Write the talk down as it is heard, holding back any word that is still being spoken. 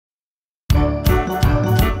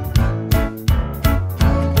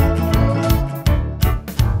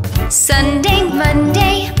Sunday,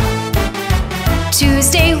 Monday,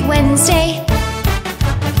 Tuesday, Wednesday,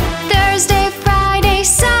 Thursday, Friday,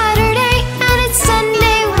 Saturday, and it's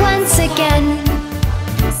Sunday once again.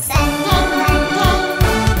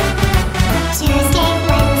 Sunday, Monday, Tuesday,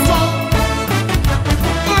 Wednesday, Thursday, Friday, Saturday, and it's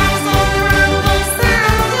Sunday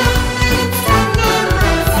once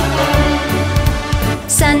again.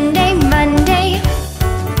 Sunday, Monday,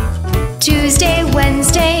 Tuesday,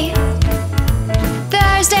 Wednesday,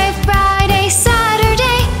 Thursday, Friday,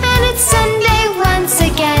 Saturday, and it's Sunday once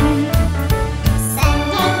again.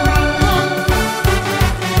 Sunday, Monday,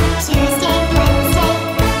 Tuesday, Wednesday,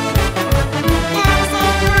 Thursday,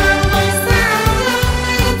 Friday, Saturday, and it's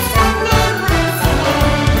Sunday once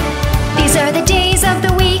again. These are the days of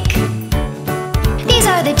the week. These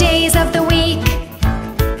are the days of the week.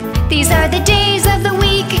 These are the days of the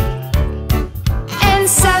week. And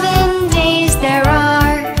 7 days there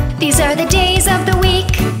are. These are the days of the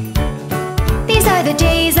week. These are the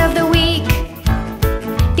days of the week.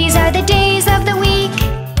 These are the days of the week.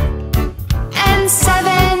 And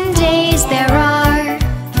 7 days there are.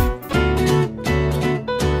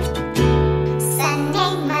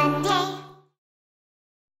 Sunday, Monday.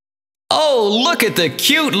 Oh, look at the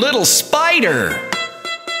cute little spider!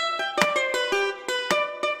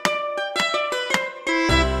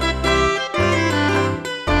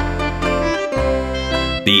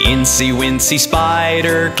 The incy-wincy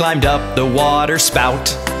spider climbed up the water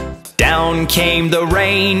spout. Down came the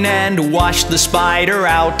rain and washed the spider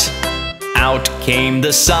out. Out came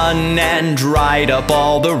the sun and dried up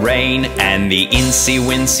all the rain, and the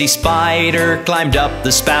incy-wincy spider climbed up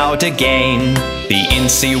the spout again. The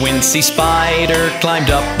incy-wincy spider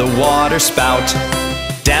climbed up the water spout.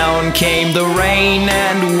 Down came the rain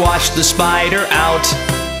and washed the spider out.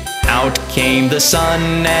 Out came the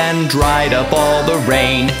sun and dried up all the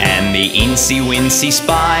rain, and the incy-wincy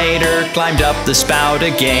spider climbed up the spout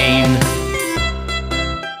again.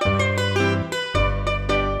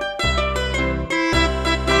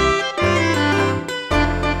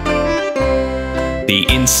 The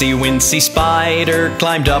incy-wincy spider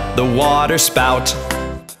climbed up the water spout.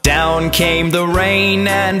 Down came the rain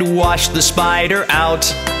and washed the spider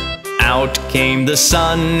out. Out came the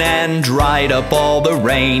sun and dried up all the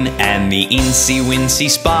rain, and the incy-wincy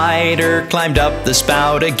spider climbed up the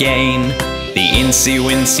spout again. The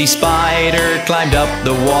incy-wincy spider climbed up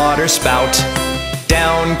the water spout.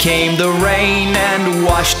 Down came the rain and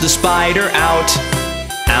washed the spider out.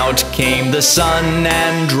 Out came the sun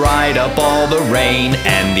and dried up all the rain,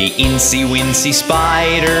 and the incy-wincy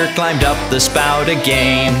spider climbed up the spout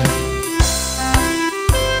again.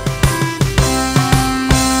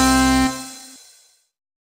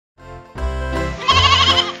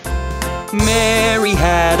 Mary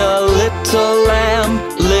had a little lamb,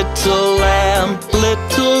 little lamb,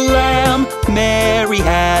 little lamb. Mary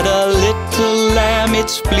had a little lamb,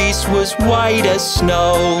 its fleece was white as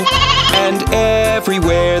snow. And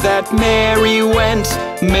everywhere that Mary went,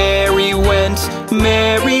 Mary went,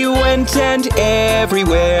 Mary went. And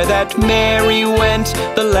everywhere that Mary went,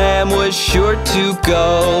 the lamb was sure to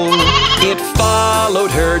go. It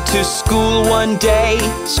followed her to school one day,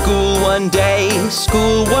 school one day,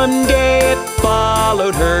 school one day. It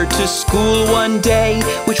followed her to school one day,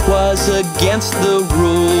 which was against the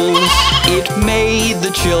rules. It made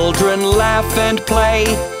the children laugh and play,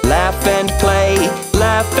 laugh and play,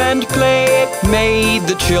 laugh and play. It made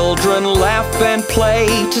the children laugh and play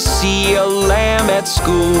to see a lamb at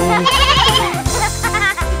school.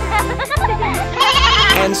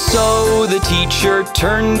 And so the teacher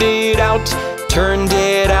turned it out, turned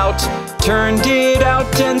it out, turned it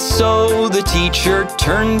out. And so the teacher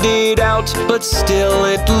turned it out, but still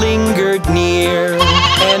it lingered near,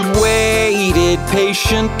 and waited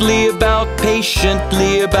patiently about,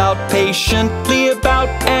 patiently about, patiently about,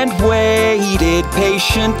 and waited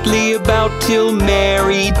patiently about till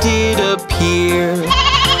Mary did appear.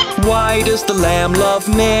 Why does the lamb love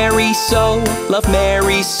Mary so? Love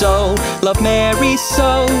Mary so? Love Mary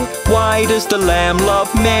so? Why does the lamb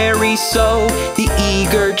love Mary so? The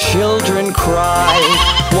eager children cry.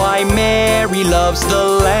 Why Mary loves the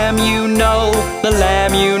lamb, you know, the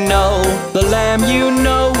lamb, you know, the lamb, you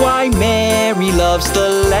know. Why Mary loves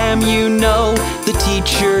the lamb, you know, the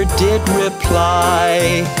teacher did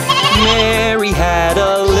reply. Mary had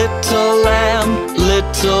a little lamb,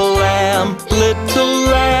 little lamb, little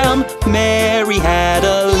lamb. Mary had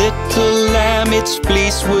a little lamb, its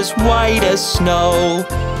fleece was white as snow.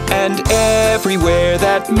 And everywhere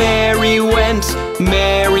that Mary went,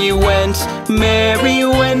 Mary went, Mary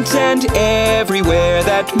went. And everywhere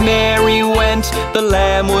that Mary went, the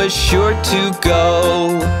lamb was sure to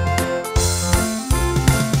go.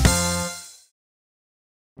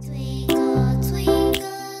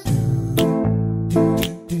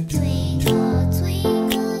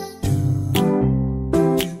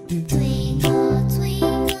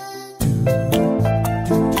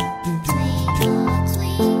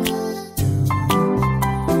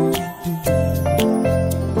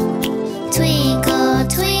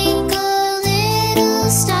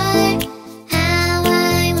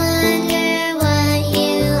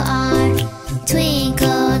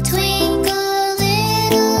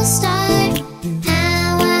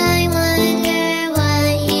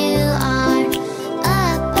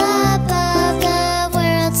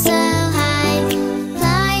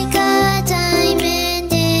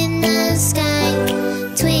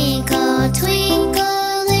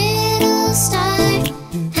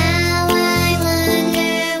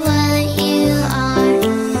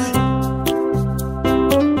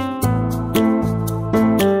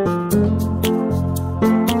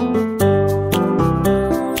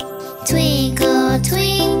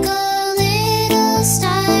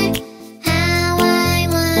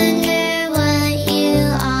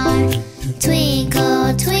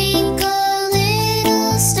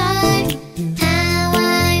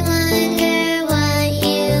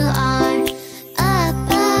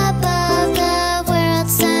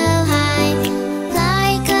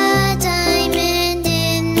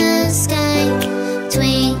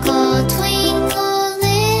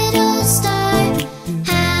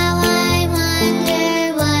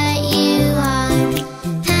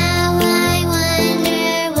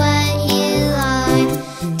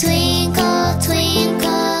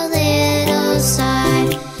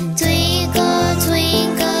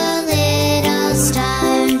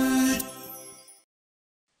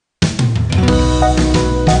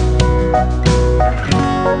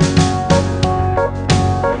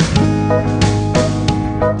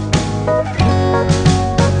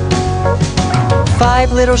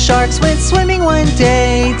 little sharks went swimming one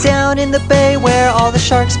day down in the bay where all the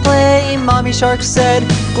sharks play. Mommy shark said,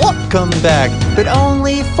 "Glop, come back." But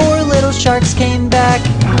only 4 little sharks came back.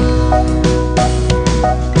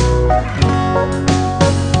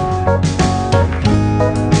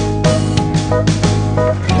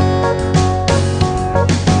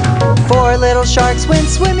 4 little sharks went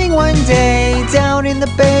swimming one day down in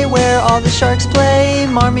the bay where all the sharks play.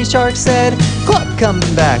 Mommy shark said, "Glop, come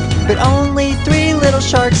back." But only 3 little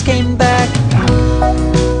sharks came back.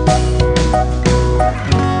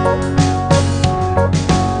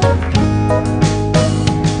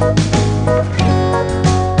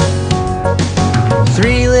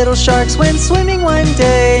 3 little sharks went swimming one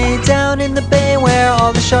day down in the bay where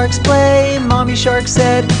all the sharks play. Mommy shark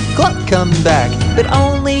said, "Glop, come back." But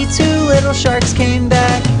only 2 little sharks came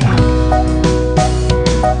back.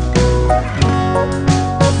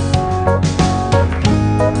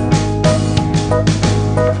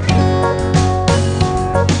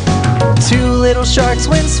 2 little sharks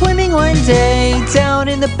went swimming one day down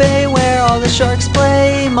in the bay where all the sharks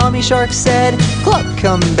play. Mommy shark said, "Glop,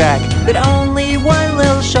 come back." But only 1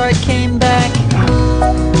 little shark came back.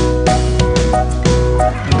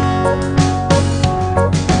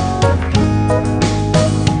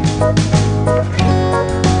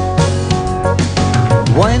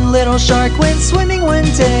 One little shark went swimming one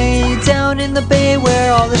day down in the bay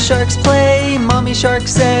where all the sharks play. Mommy shark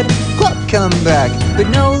said, "Glop, come back." But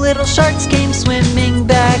no little sharks came swimming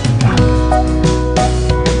back.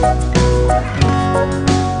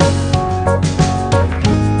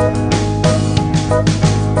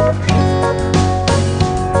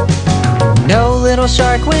 No little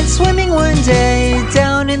shark went swimming one day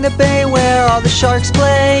down in the bay where all the sharks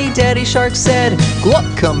play. Daddy shark said, "Glop,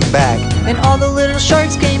 come back." And all the little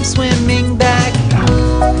sharks came swimming back.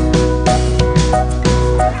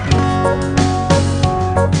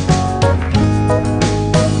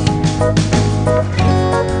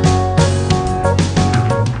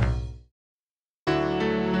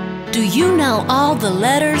 Do you know all the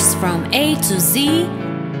letters from A to Z?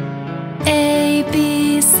 A,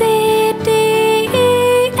 B, C, D,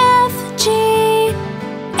 E, F, G,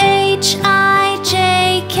 H, I, J,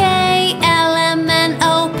 K, L, M, N,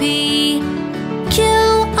 O, P, Q,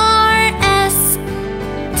 R, S,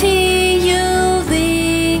 T, U, V,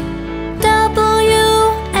 W,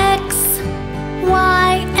 X,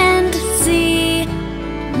 Y, and Z.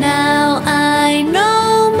 Now I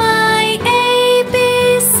know my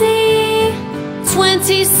ABC.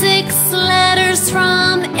 26 letters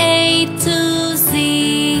from A to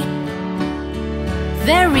Z.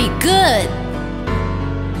 Very good!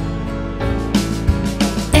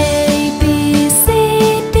 A, B, C,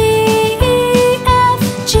 D, E, F,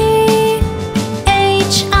 G,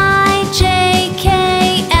 H, I, J, K,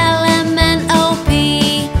 L, M, N, O, P,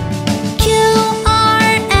 Q, R,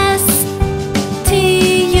 S, T,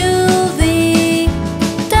 U, V,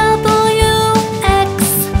 W, X,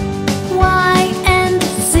 Y, and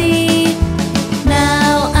Z.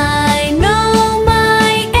 Now I know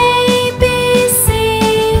my ABC.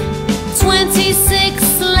 26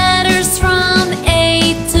 letters from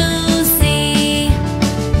A to Z.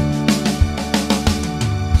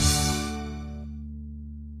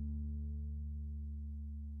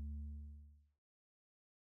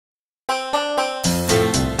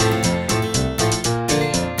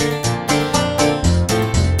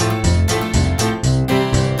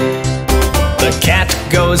 The cat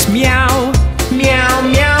goes meow, meow,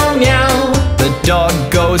 meow, meow. The dog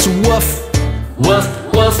goes woof, woof,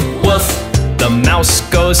 woof, woof. The mouse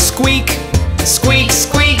goes squeak, squeak,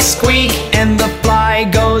 squeak, squeak. And the fly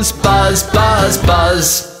goes buzz, buzz, buzz.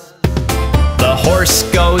 The horse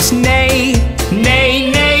goes neigh,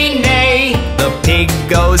 neigh, neigh, neigh. The pig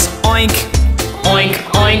goes oink, oink,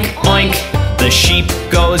 oink, oink. The sheep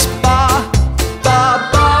goes ba, ba,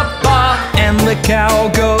 ba, ba. And the cow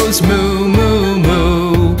goes moo, moo,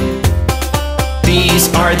 moo.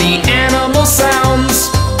 These are the animal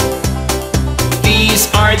sounds.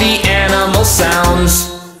 These are the animal sounds.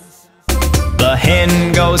 The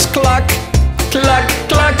hen goes cluck, cluck,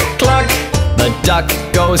 cluck, cluck. The duck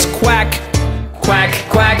goes quack, quack,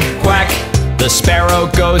 quack, quack. The sparrow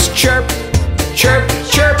goes chirp, chirp,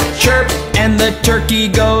 chirp, chirp. And the turkey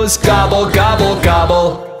goes gobble, gobble,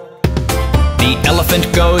 gobble. The elephant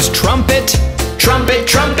goes trumpet, trumpet,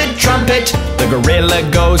 trumpet, trumpet. The gorilla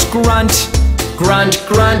goes grunt, grunt,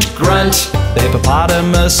 grunt, grunt. The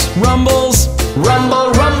hippopotamus rumbles,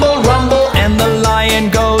 rumble, rumble, rumble. And the lion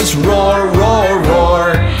goes roar, roar, roar.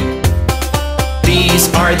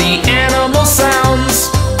 These are the animal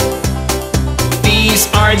sounds. These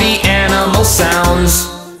are the animal sounds.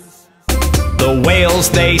 The whale whales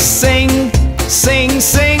they sing, sing,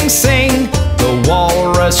 sing, sing. The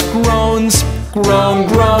walrus groans, groan,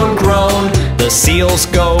 groan, groan. The seals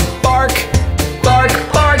go bark, bark,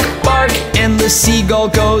 bark, bark. And the seagull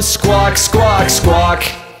goes squawk, squawk, squawk.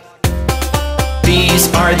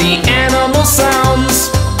 These are the animal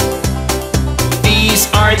sounds.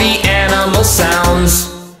 These are the animal sounds.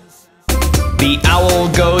 The owl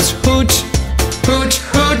goes hoot, hoot,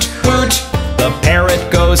 hoot, hoot. The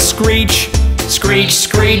parrot goes screech, screech,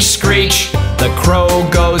 screech, screech. The crow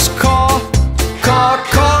goes caw, caw,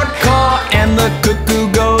 caw, caw. And the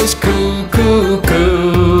cuckoo goes coo, coo,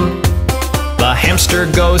 coo. The hamster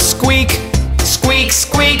goes squeak, squeak,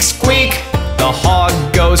 squeak, squeak. The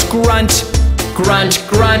hog goes grunt, grunt,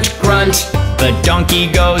 grunt, grunt. The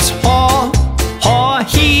donkey goes haw, haw,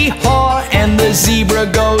 hee, haw. And the zebra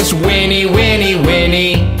goes whinny, whinny,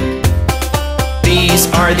 whinny.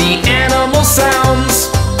 These are the animal sounds.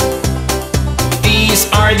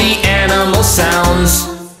 These are the animal sounds.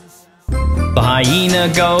 The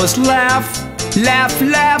hyena goes laugh, laugh,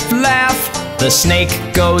 laugh, laugh. The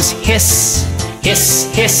snake goes hiss,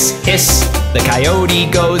 hiss, hiss, hiss. The coyote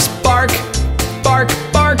goes bark, bark,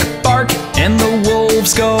 bark, bark. And the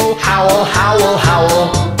wolves go howl, howl,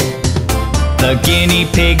 howl. The guinea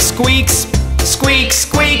pig squeaks, squeak,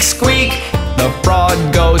 squeak, squeak. The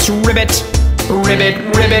frog goes ribbit, ribbit,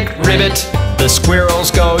 ribbit, ribbit. The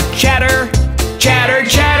squirrels go chatter, chatter,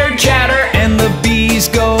 chatter, chatter. And the bees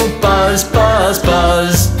go buzz, buzz,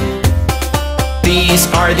 buzz. These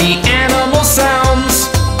are the animal sounds.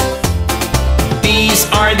 These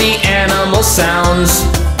are the animal sounds.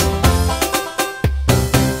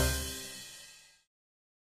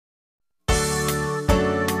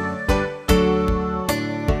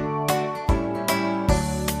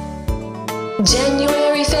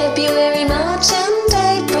 January, February, March and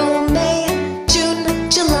April, May, June,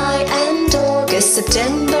 July and August,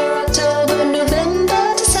 September, October,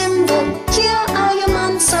 November, December. Here are your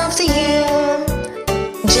months of the year.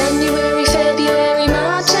 January, February,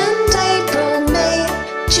 March and April, May,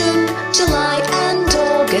 June, July and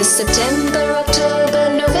August, September, October,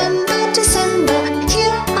 November, December.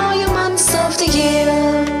 Here are your months of the year.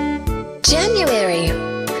 January,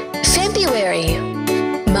 February,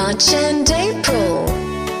 March and April,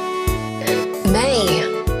 May,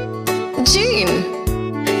 June,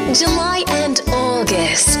 July and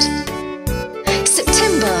August,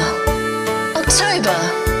 September, October,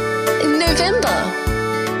 November,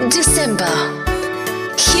 December.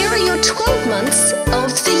 Here are your 12 months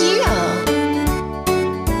of the year.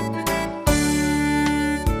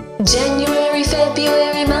 January,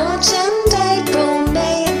 February, March and April,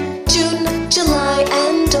 May, June, July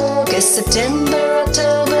and August, September,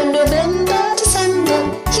 October, November, December.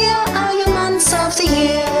 Here are your months of the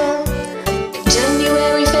year.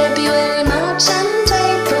 January, February, March and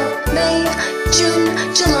April, May, June,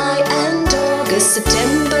 July and August,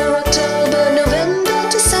 September, October, November,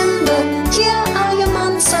 December. Here are your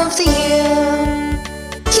months of the year.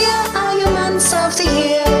 Here are your months of the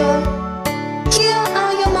year. Here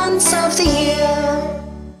are your months of the year.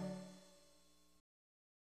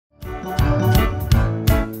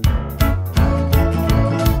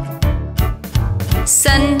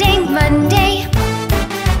 Sunday, Monday,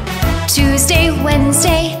 Tuesday,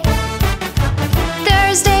 Wednesday,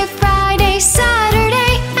 Thursday, Friday,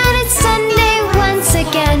 Saturday, and it's Sunday once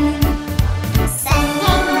again.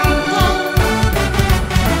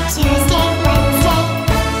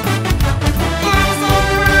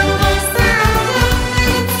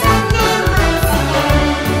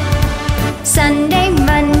 Sunday,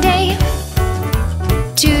 Monday,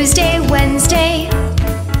 Tuesday, Wednesday,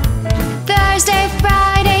 Thursday, Friday, Saturday, and it's Sunday once again. Sunday, Monday, Tuesday, Wednesday, Thursday,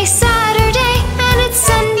 Friday, Saturday, and it's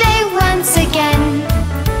Sunday once again.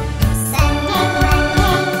 Sunday,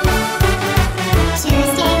 Monday,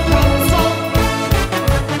 Tuesday, Wednesday,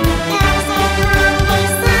 Thursday, Friday,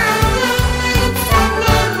 Saturday, and it's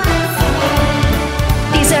Sunday once again.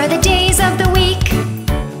 These are the days of the week.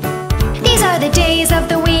 These are the days of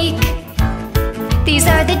the week. These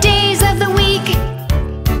are the days of the week.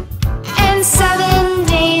 And 7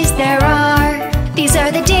 days there are. These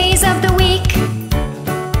are the days of the week.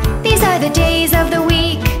 These are the days of the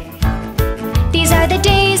week. These are the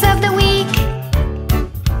days of the week.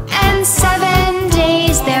 And 7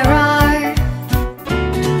 days there are.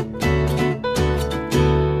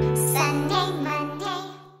 Sunday, Monday,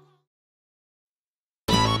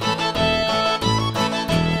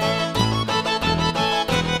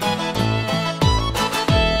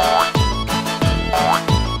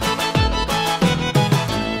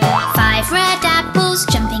 Five red apples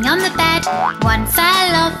jumping on the bed. One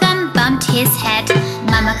fell off and bumped his head.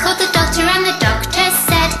 Mama called the doctor and the doctor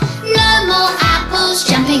said, "No more apples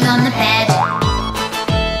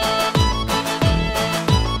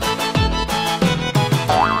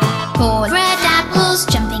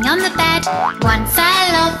the bed. One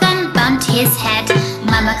fell off and bumped his head.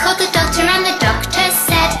 Mama called the doctor and the doctor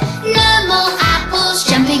said, no more apples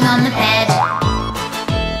jumping on the bed.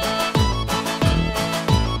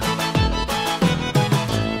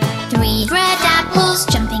 Three red apples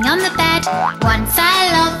jumping on the bed. One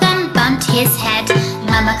fell off and bumped his head.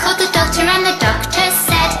 Mama called the doctor and the doctor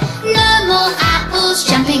said, no more apples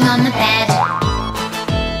jumping on the bed.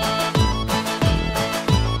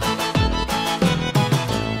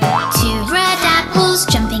 Two red apples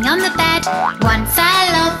jumping on the bed. One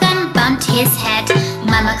fell off and bumped his head.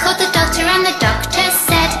 Mama called the doctor and the doctor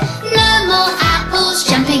said, no more apples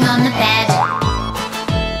jumping on the bed.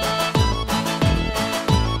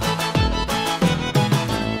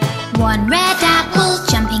 One red apple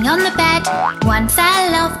jumping on the bed. One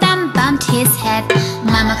fell off and bumped his head.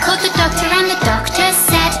 Mama called the doctor and the doctor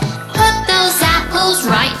said, put those apples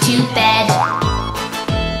right to bed.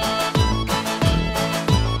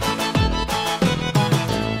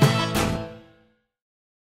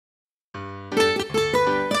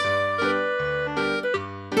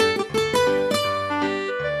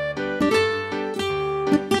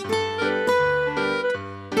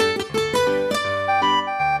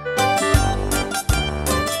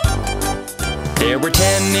 There were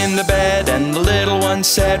 10 in the bed and the little one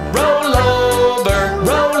said, roll over,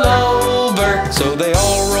 roll over. So they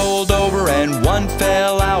all rolled over and one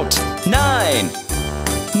fell out. 9,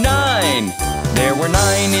 9. There were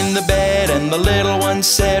 9 in the bed and the little one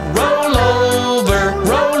said, roll over,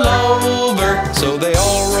 roll over. So they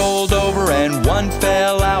all rolled over and one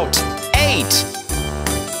fell out. 8,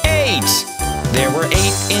 8. There were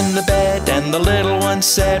 8 in the bed and the little one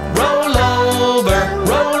said, roll over,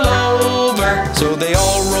 roll over. So they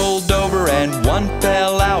all rolled over and one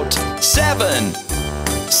fell out. 7,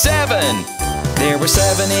 7. There were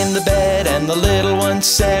 7 in the bed and the little one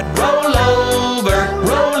said, roll over,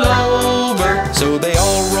 roll over. So they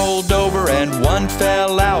all rolled over and one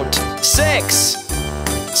fell out. 6,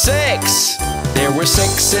 6. There were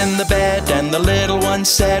 6 in the bed and the little one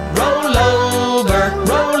said, roll over,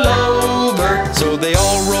 roll over. So they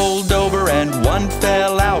all rolled over and one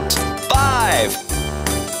fell out. 5,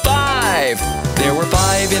 5. There were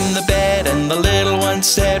 5 in the bed and the little one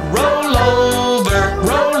said, roll over,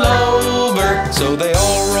 roll over. So they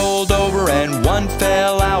all rolled over and one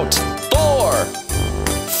fell out. 4,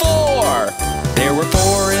 4. There were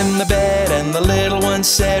 4 in the bed and the little one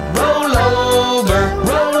said, roll over,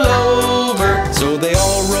 roll over. So they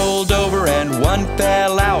all rolled over and one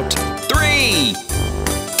fell out. 3,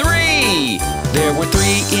 3. There were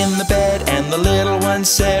 3 in the bed and the little one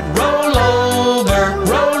said, roll over,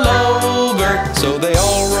 roll over. So they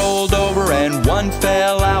all rolled over and one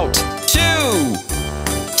fell out. 2,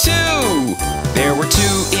 2. There were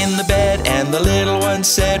 2 in the bed and the little one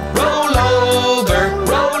said, roll over,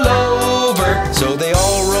 roll over. So they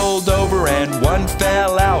all rolled over and one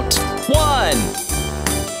fell out. 1,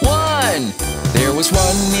 1. There was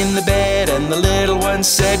 1 in the bed and the little one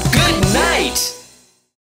said, good night.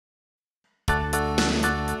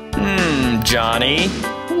 Johnny,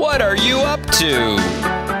 what are you up to?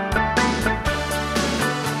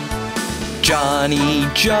 Johnny,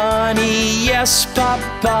 Johnny, yes,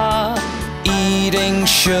 Papa. Eating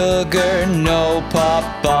sugar, no,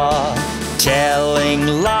 Papa. Telling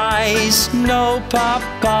lies, no,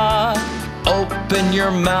 Papa. Open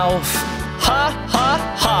your mouth, ha, ha,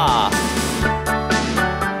 ha.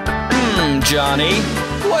 Johnny,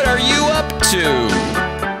 what are you up to?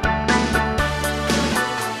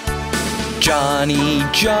 Johnny,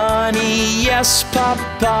 Johnny, yes,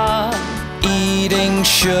 Papa. Eating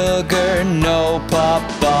sugar, no,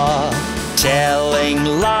 Papa. Telling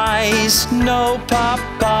lies, no,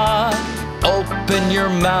 Papa. Open your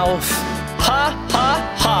mouth, ha, ha,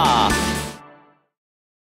 ha.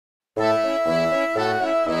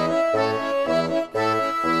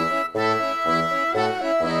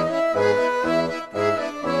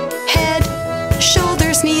 Head,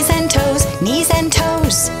 shoulders, knees and toes, knees and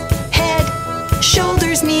toes. Head,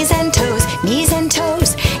 shoulders, knees and toes, knees and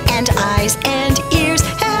toes. And eyes and ears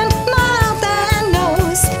and mouth and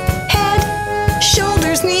nose. Head,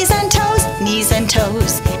 shoulders, knees and toes, knees and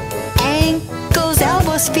toes. Ankles,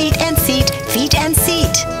 elbows, feet and seat, feet and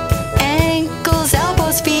seat. Ankles,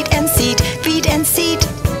 elbows, feet and seat, feet and seat.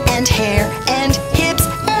 And hair and hips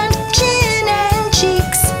and chin and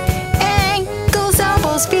cheeks. Ankles,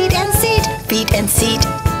 elbows, feet and seat, feet and seat.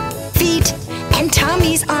 Feet and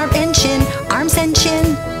tummies, arm and chin, arms and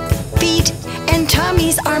chin. Feet and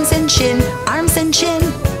tummies, arms and chin, arms and chin.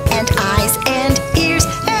 And eyes and ears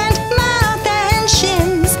and mouth and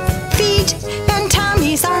shins. Feet and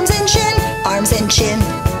tummies, arms and chin, arms and chin.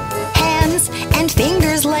 Hands and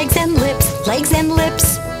fingers, legs and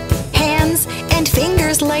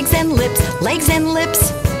legs and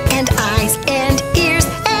lips, and eyes and ears,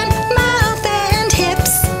 and mouth and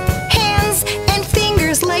hips, hands and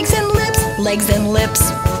fingers, legs and lips,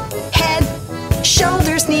 head,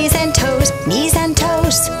 shoulders, knees and toes,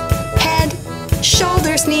 head,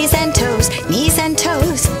 shoulders, knees and toes,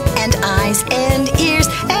 and eyes and ears,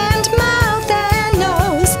 and mouth and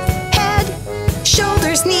nose, head,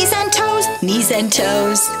 shoulders, knees and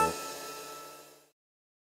toes.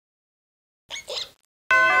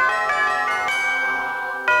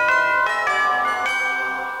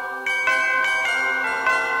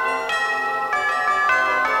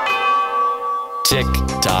 Tick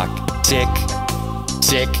tock, tick,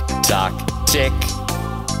 tick tock, tick.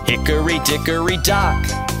 Hickory dickory dock,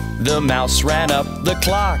 the mouse ran up the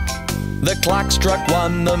clock. The clock struck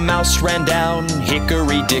 1, the mouse ran down.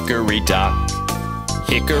 Hickory dickory dock.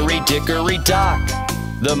 Hickory dickory dock,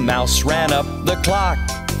 the mouse ran up the clock.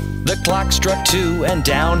 The clock struck 2 and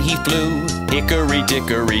down he flew. Hickory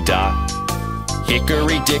dickory dock.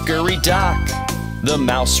 Hickory dickory dock, the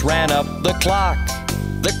mouse ran up the clock.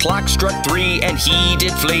 The clock struck 3 and he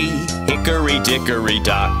did flee. Hickory dickory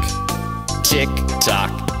dock. Tick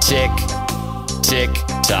tock, tick, tick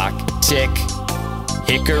tock, tick.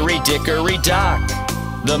 Hickory dickory dock,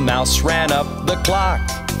 the mouse ran up the clock.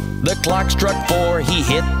 The clock struck 4, he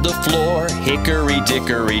hit the floor. Hickory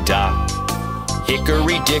dickory dock.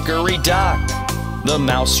 Hickory dickory dock, the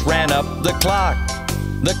mouse ran up the clock.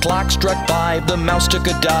 The clock struck 5, the mouse took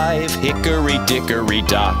a dive. Hickory dickory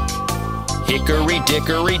dock. Hickory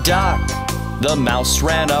dickory dock, the mouse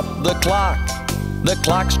ran up the clock. The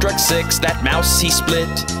clock struck 6, that mouse he split.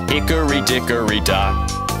 Hickory dickory dock.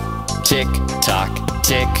 Tick tock,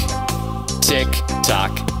 tick, tick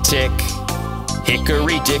tock, tick.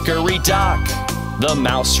 Hickory dickory dock, the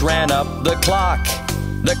mouse ran up the clock.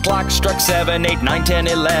 The clock struck 7, 8, 9, 10,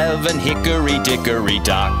 11. Hickory dickory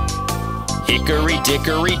dock. Hickory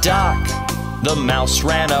dickory dock, the mouse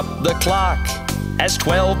ran up the clock. As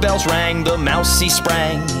 12 bells rang, the mouse he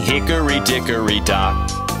sprang. Hickory dickory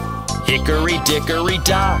dock. Hickory dickory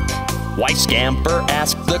dock, why scamper,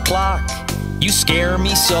 asked the clock. You scare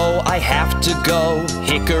me so I have to go.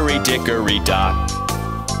 Hickory dickory dock.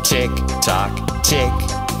 Tick tock, tick,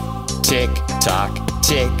 tick tock,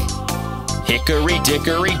 tick. Hickory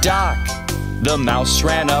dickory dock, the mouse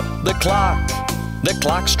ran up the clock. The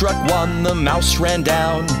clock struck 1, the mouse ran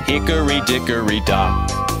down. Hickory dickory dock.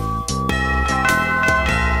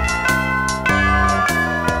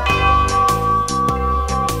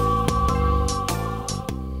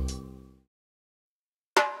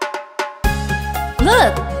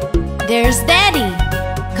 Look, there's Daddy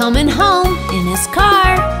coming home in his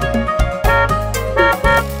car.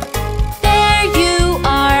 There you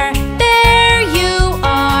are,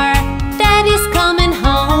 Daddy's coming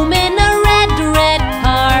home in a red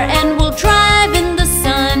car. And we'll drive in the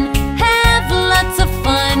sun, have lots of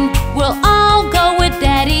fun. We'll all go with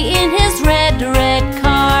Daddy in his red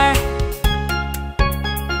car.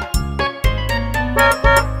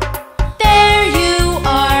 There you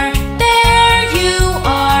are,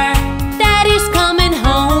 Daddy's coming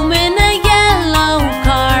home in a yellow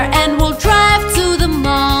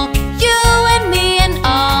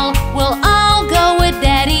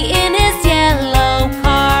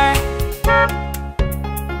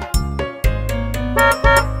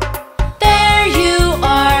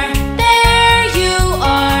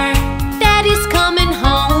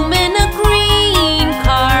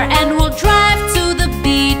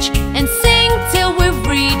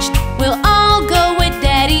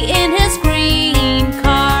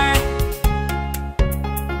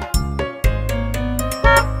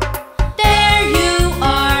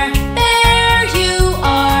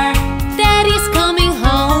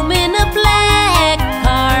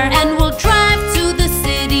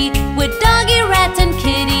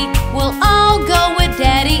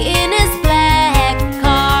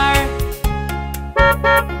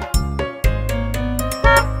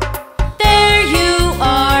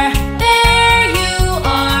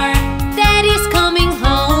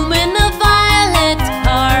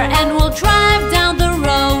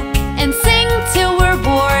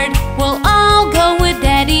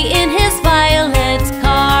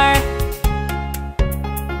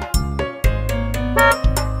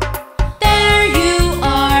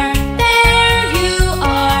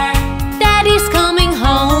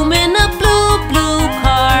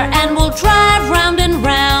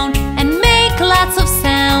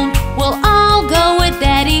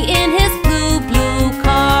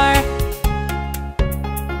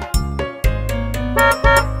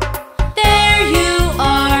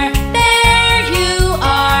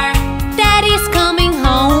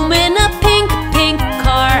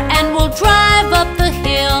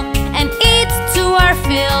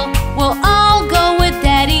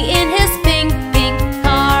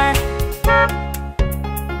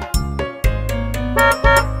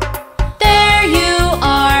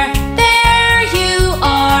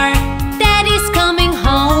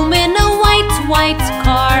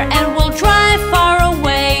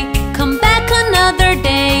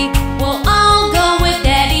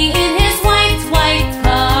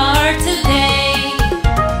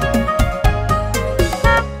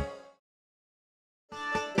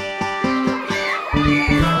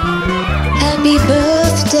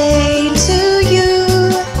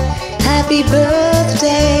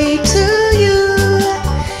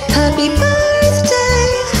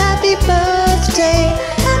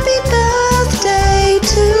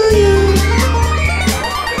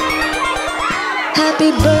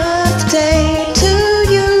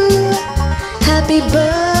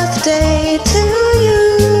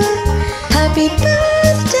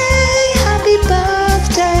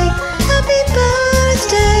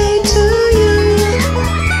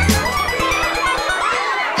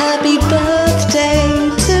Happy birthday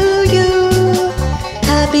to you.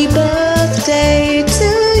 Happy birthday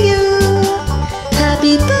to you.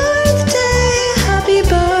 Happy birthday, happy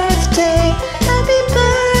birthday, happy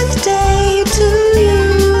birthday to you.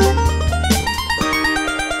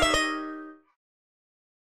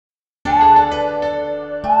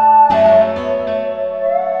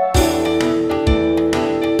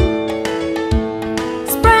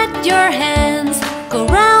 Spread your hands, go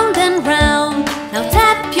round and round. Now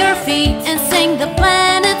tap your feet and sing the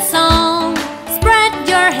planet song. Spread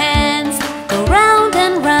your hands, go round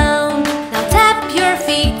and round. Now tap your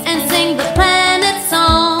feet and sing the planet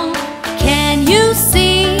song. Can you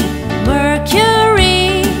see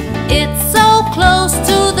Mercury? It's so close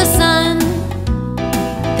to the sun.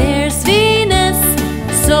 There's Venus,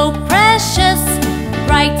 so precious,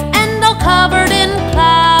 bright and all covered in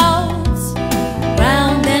clouds.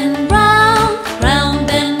 Round and round, round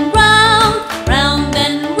and round, round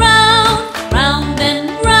and round, round and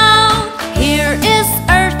round. Here is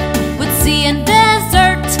Earth with sea and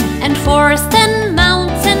desert and forest and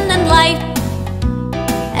mountain and light.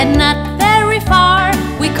 And not very far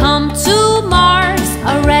we come to Mars,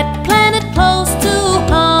 a red planet close to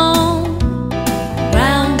home.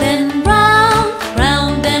 Round and round,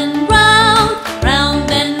 round and round,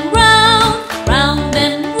 round and round, round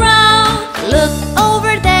and round. Look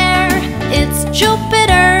over there, it's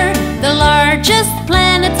Jupiter, the largest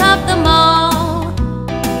planet of them all.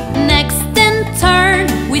 Next in turn,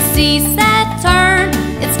 we see Saturn.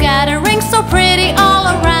 It's got a ring so pretty all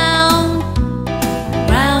around.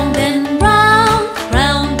 Round and round,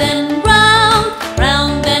 round and round,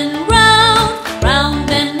 round and round, round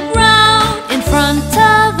and round. In front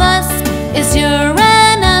of us is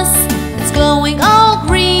Uranus. It's glowing all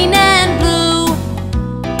green and blue.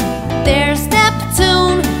 There's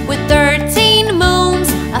Neptune with 13 moons,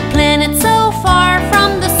 a planet so far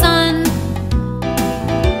from the sun.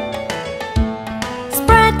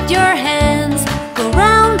 Spread your hands, go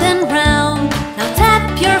round and round. Now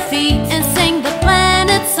tap your feet and sing the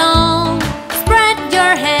planet song. Spread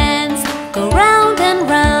your hands, go round and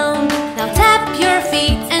round. Now tap your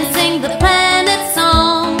feet and sing the planet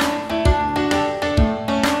song.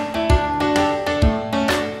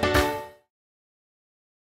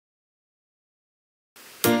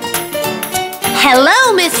 Hello,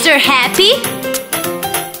 Mr. Happy.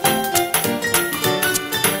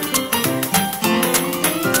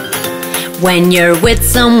 When you're with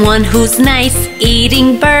someone who's nice,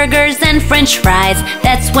 eating burgers and french fries,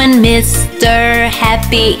 that's when Mr.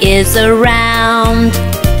 Happy is around.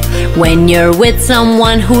 When you're with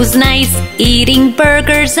someone who's nice, eating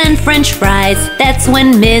burgers and french fries, that's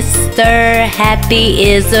when Mr. Happy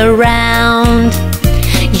is around.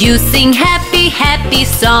 You sing happy, happy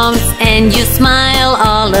songs and you smile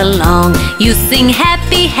all along. You sing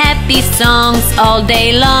happy, happy songs all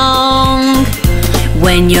day long.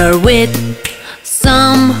 When you're with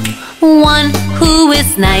someone who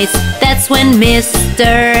is nice, that's when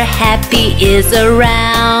Mr. Happy is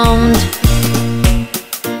around.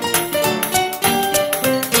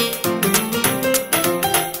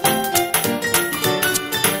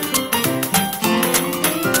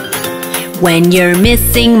 When you're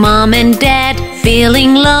missing mom and dad,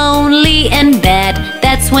 feeling lonely and bad,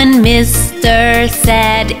 that's when Mr.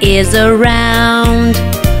 Sad is around.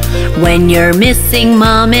 When you're missing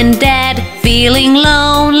mom and dad, feeling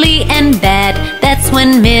lonely and bad, that's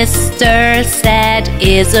when Mr. Sad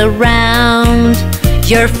is around.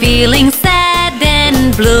 You're feeling sad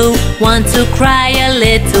and blue, want to cry a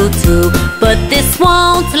little too, but this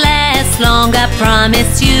won't last long, I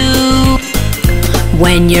promise you.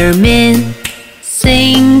 When you're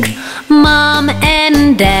missing mom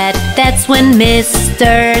and dad, that's when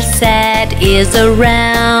Mr. Sad is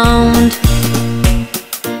around.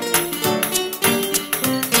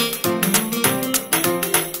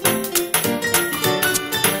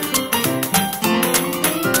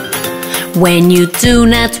 When you do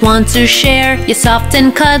not want to share your soft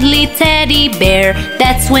and cuddly teddy bear,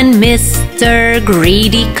 that's when Mr.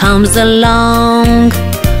 Greedy comes along.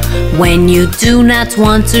 When you do not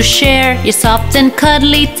want to share your soft and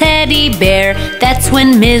cuddly teddy bear, that's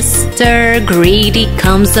when Mr. Greedy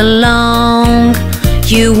comes along.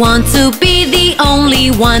 You want to be the only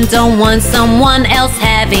one, don't want someone else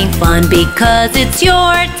having fun, because it's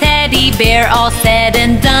your teddy bear all said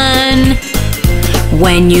and done.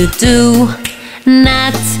 When you do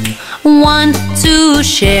not want to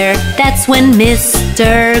share, that's when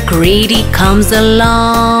Mr. Greedy comes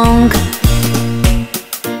along.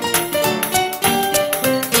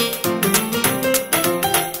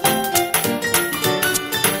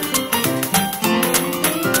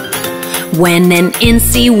 When an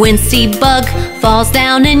incy-wincy bug falls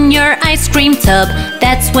down in your ice cream tub,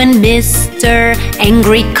 that's when Mr.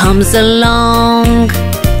 Angry comes along.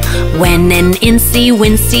 When an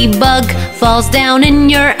incy-wincy bug falls down in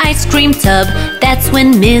your ice cream tub, that's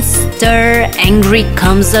when Mr. Angry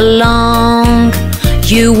comes along.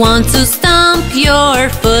 You want to stomp your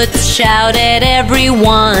foot, shout at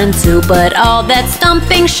everyone too, but all that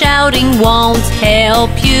stomping, shouting won't help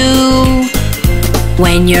you.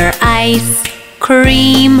 When your ice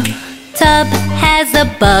cream tub has a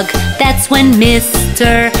bug, that's when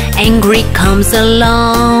Mr. Angry comes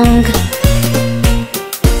along.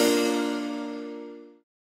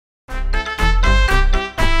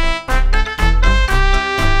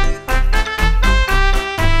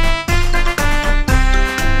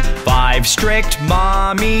 Five strict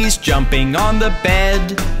mommies jumping on the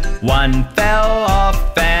bed. One fell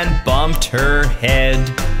off and bumped her head.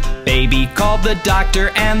 Baby called the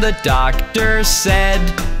doctor and the doctor said,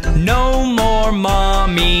 no more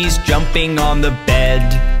mommies jumping on the bed.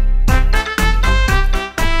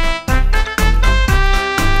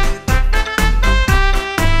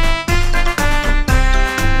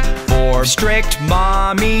 Four strict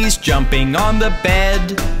mommies jumping on the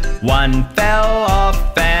bed. One fell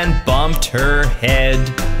off and bumped her head.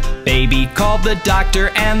 Baby called the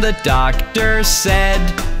doctor and the doctor said,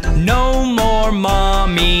 no more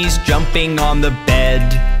mommies jumping on the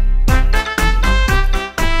bed.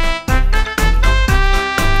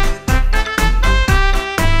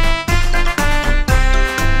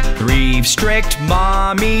 Three strict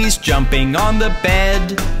mommies jumping on the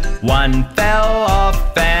bed. One fell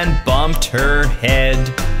off and bumped her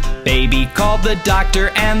head. Baby called the doctor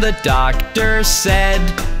and the doctor said,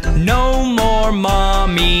 no more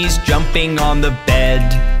mommies jumping on the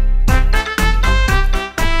bed.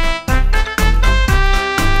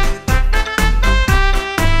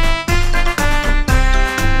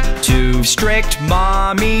 Two strict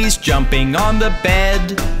mommies jumping on the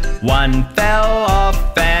bed. One fell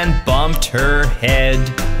off and bumped her head.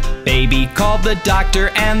 Baby called the doctor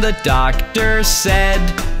and the doctor said,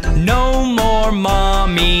 no more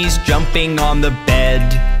mommies jumping on the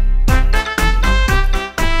bed.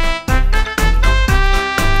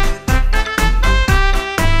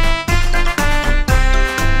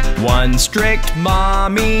 One strict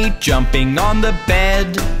mommy jumping on the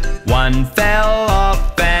bed. One fell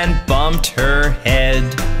off and bumped her head.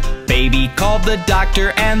 Baby called the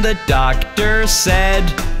doctor and the doctor said,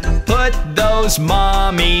 put those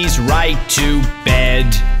mommies right to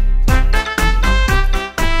bed.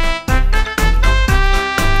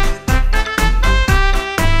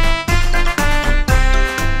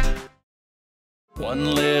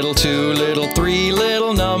 One little, two little, three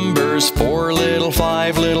little numbers, 4 little,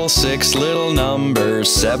 5 little, 6 little numbers,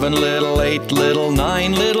 7 little, 8 little,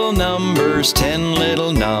 9 little numbers, 10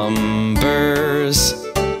 little numbers.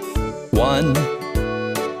 1,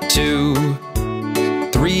 2,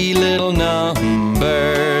 3 little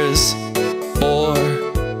numbers, 4,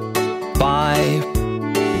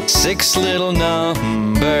 5, 6 little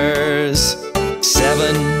numbers,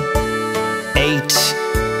 7, 8,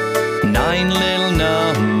 9 little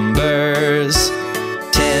numbers,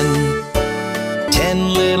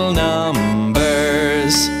 10 little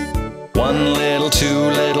numbers. 1 little, 2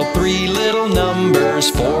 little, 3 little numbers,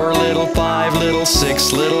 4 little, 5 little,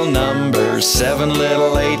 6 little numbers, 7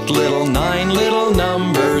 little, 8 little, 9 little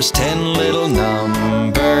numbers, 10 little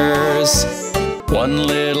numbers. 1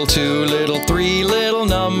 little, 2 little, 3 little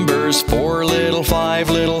numbers, 4 little, 5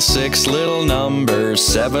 little, 6 little numbers,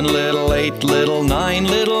 7 little, 8 little, 9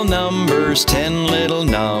 little numbers, 10 little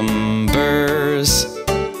numbers.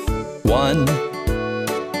 1,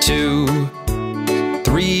 2,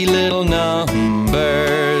 3 little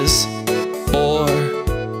numbers, 4,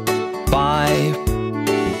 5,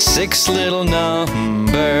 6 little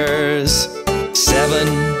numbers, 7,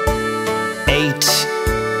 8,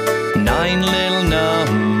 9 little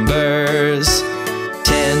numbers,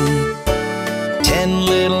 10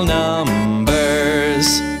 little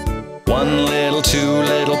numbers. 1 little, 2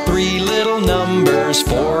 little, 3 little numbers,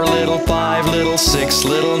 4 little, 5 little, 6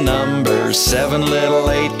 little numbers, 7 little,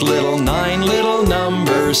 8 little, 9 little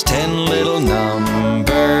numbers, 10 little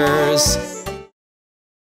numbers.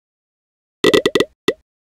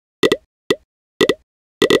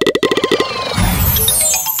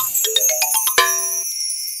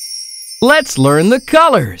 Let's learn the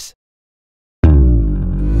colors.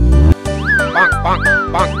 Bonk, bonk,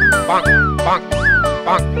 bonk, bonk, bonk,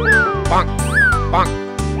 bonk, bonk, bonk.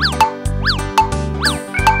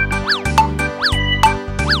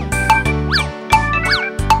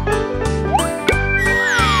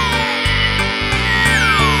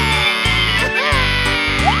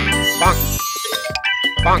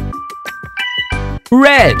 bonk,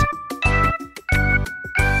 Red.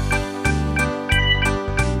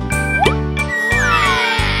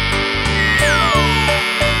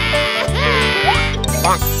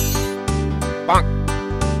 bonk, bonk,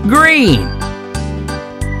 Green.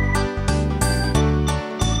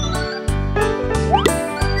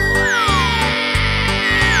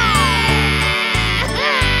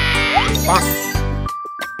 bonk,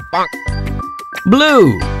 bonk,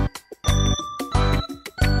 Blue.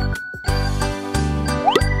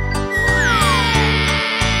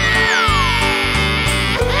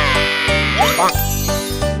 bonk,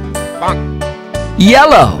 bonk,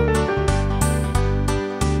 Yellow.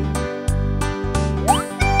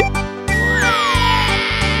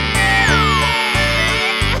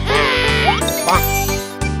 bonk,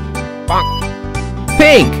 bonk,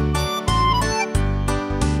 Pink.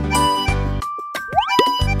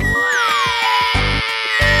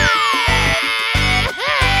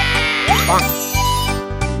 bonk,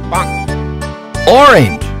 bonk,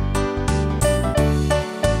 Orange.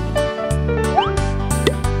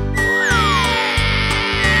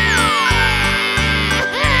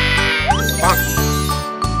 bonk,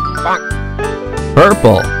 bonk,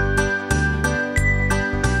 Purple.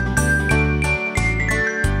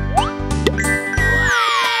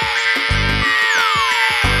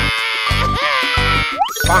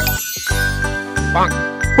 bonk, bonk,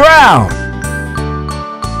 Brown.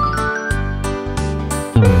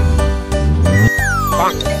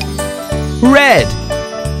 bonk, Red.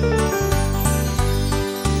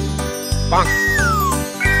 bonk,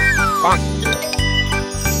 bonk,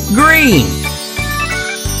 Green.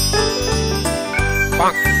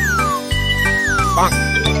 bonk, bonk,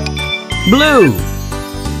 Blue.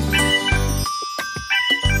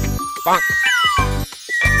 bonk,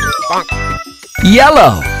 bonk,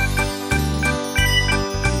 Yellow.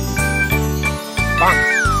 bonk,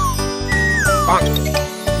 bonk,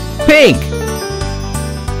 Pink.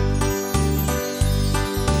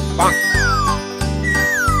 bonk,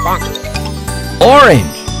 bonk,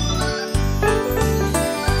 Orange.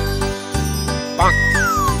 bonk,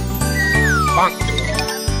 bonk,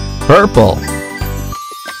 Purple.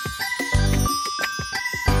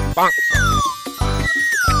 bonk,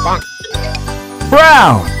 bonk,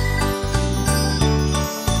 Brown.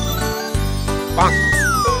 bonk.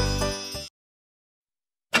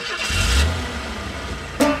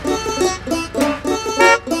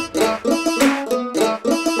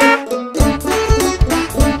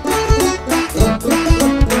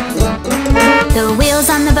 The wheels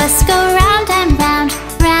on the bus go round and round,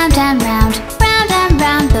 round and round, round and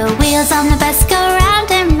round. The wheels on the bus go round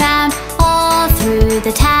and round, all through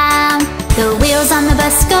the town. The wheels on the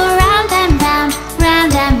bus go round and round,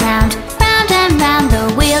 round and round, round and round.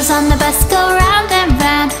 The wheels on the bus go round and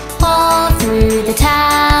round, all through the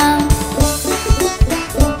town.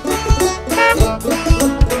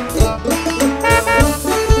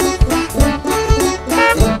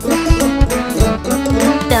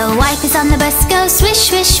 The wipers on the bus go swish,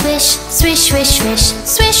 swish, swish, swish, swish, swish,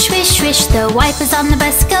 swish, swish, swish. The wipers on the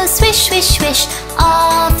bus go swish, swish, swish,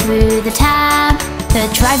 all through the town. The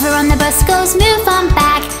driver on the bus goes move on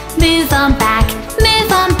back, move on back,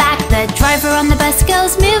 move on back. The driver on the bus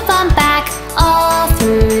goes move on back, all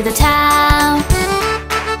through the town.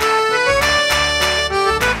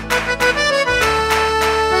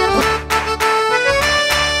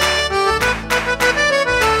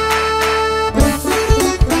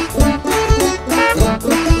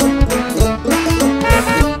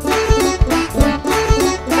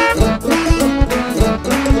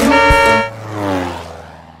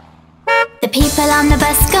 The people on the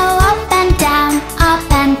bus go up and down, up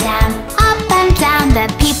and down, up and down.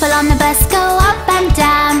 The people on the bus go up and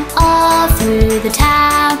down, all through the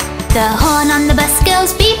town. The horn on the bus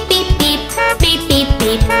goes beep, beep, beep, beep, beep,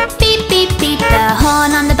 beep, beep, beep, beep. The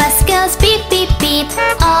horn on the bus goes beep, beep, beep,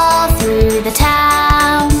 all through the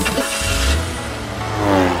town.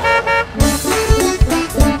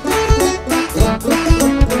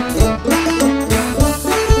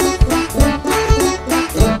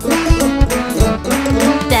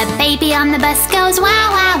 The baby on the bus goes wah,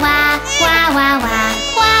 wah, wah, wah, wah, wah,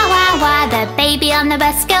 wah, wah, wah. The baby on the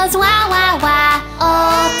bus goes wah, wah, wah,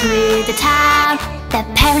 all through the town. The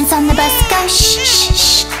parents on the bus go shh, shh,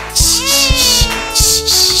 shh, shh, shh, shh,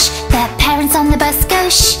 shh. The parents on the bus go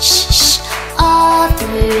shh, shh, shh, all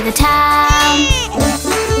through the town.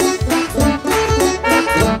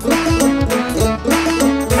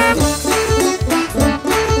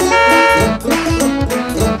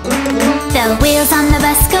 The wheels on the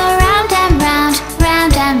bus go round and round,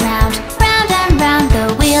 round and round, round and round.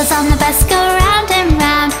 The wheels on the bus go round and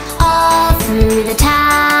round, all through the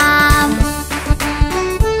town.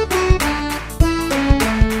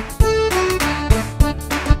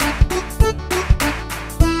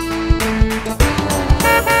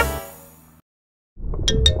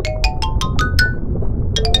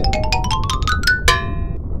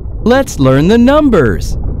 Let's learn the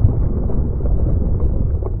numbers.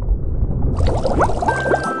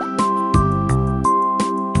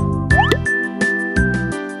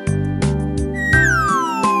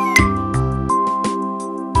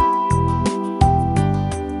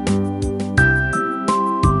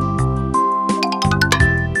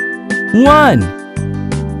 One,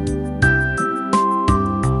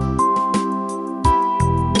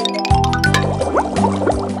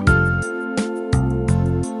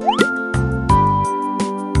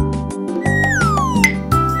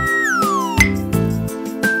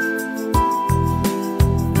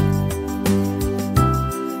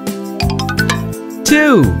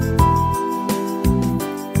 2,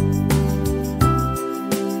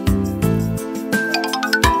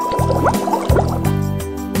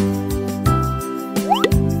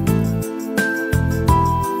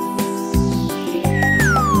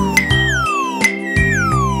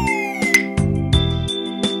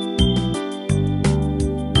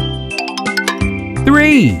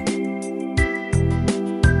 3,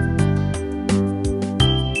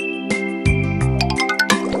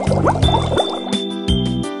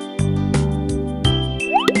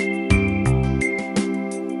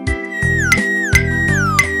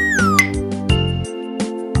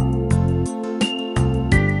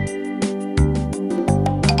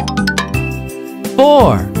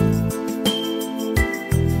 4,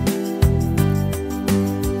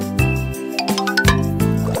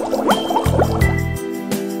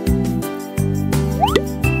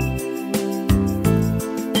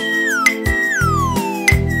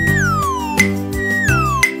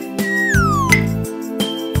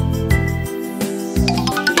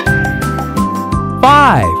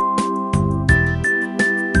 5,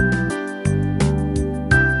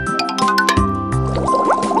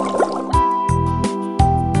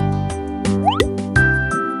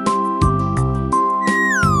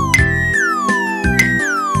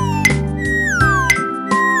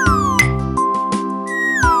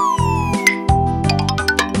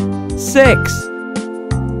 6,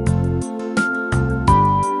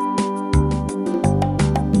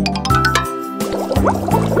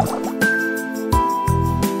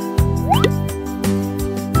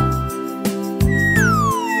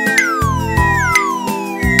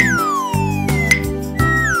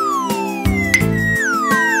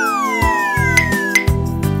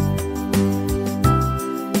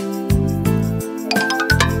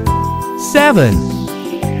 7,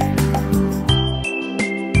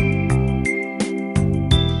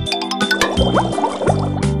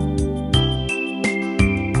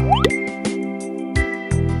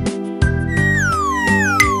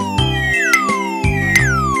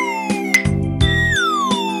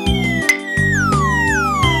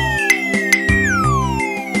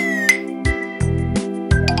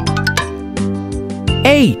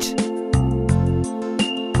 8,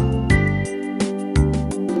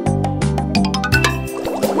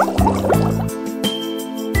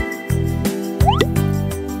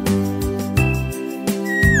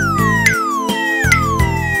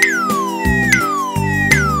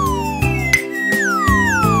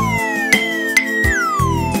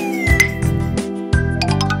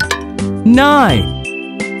 9,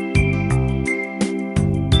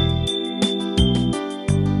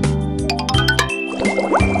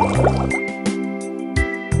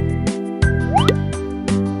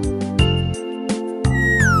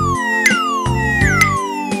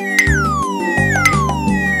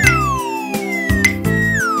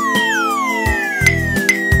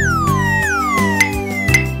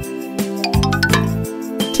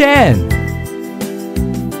 10,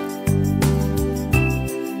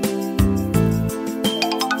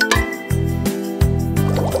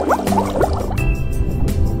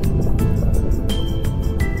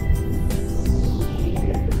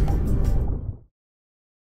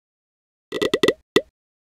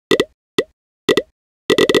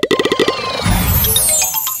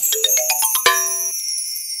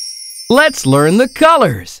 'Let's learn the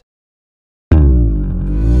colors.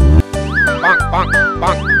 bonk, bonk,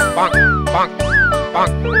 bonk, bonk, bonk,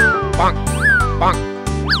 bonk, bonk, bonk.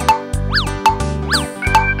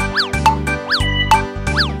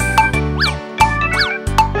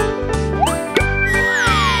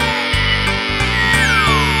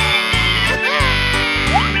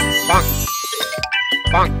 Bonk,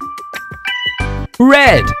 bonk,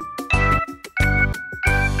 Red,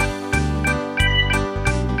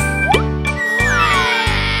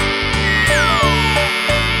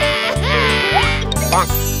 bonk,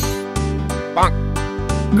 bonk,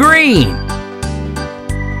 green,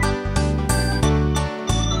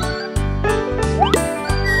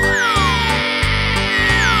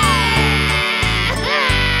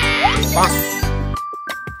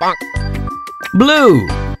 bonk, Blue.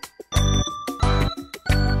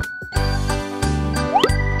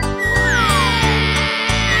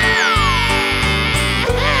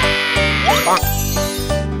 bonk,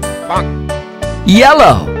 bonk,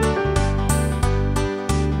 Yellow.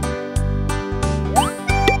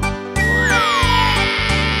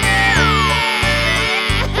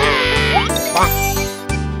 bonk,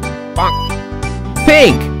 bonk,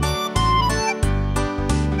 Pink.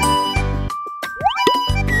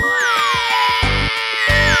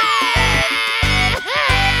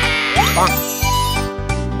 bonk,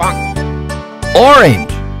 bonk,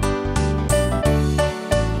 Orange.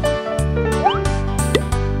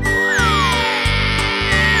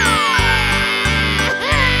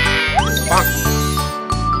 bonk,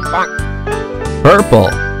 bonk, Purple.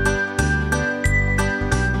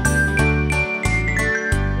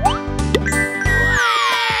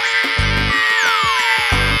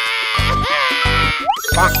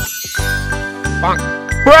 bonk, bonk,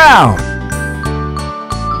 Brown.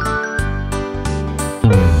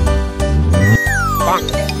 bonk,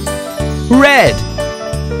 Red.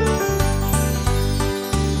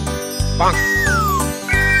 bonk,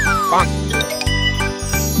 bonk,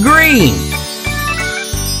 Green.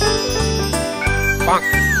 bonk,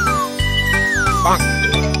 bonk,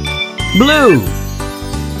 Blue.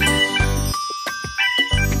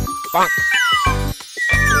 bonk,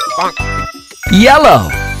 bonk, Yellow.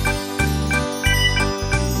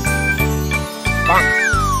 bonk,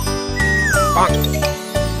 bonk,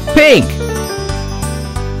 Pink.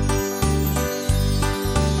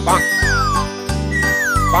 bonk,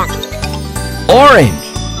 bonk, Orange.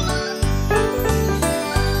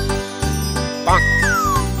 bonk,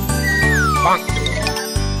 bonk,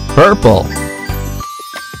 Purple.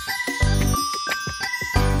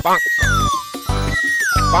 bonk,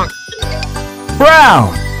 bonk,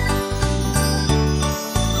 Brown.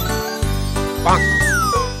 bonk.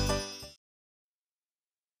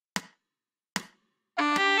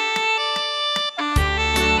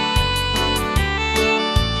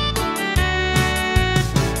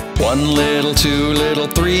 One little, two little,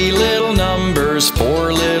 three little numbers,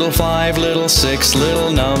 four little, five little, six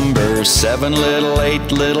little numbers, seven little,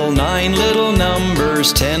 eight little, nine little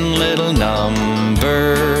numbers, 10 little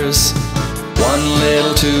numbers. One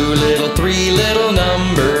little, two little, three little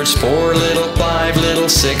numbers, four little, five little,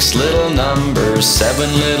 six little numbers, seven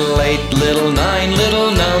little, eight little, nine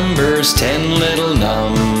little numbers, 10 little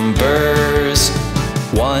numbers.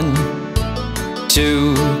 One,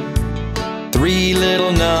 two, three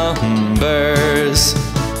little numbers,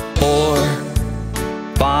 four,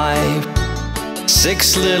 five,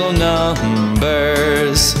 six little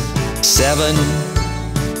numbers, seven,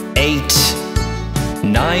 eight,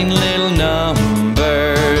 nine little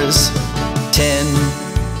numbers, 10,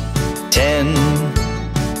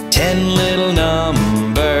 10 little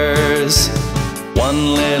numbers.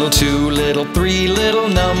 One little, two little, three little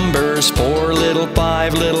numbers, four little,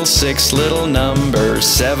 five little, six little numbers,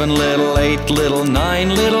 seven little, eight little, nine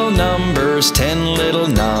little numbers, 10 little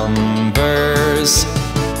numbers.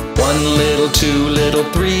 One little, two little,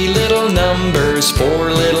 three little numbers,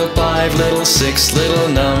 four little, five little, six little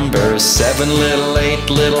numbers, seven little, eight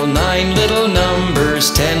little, nine little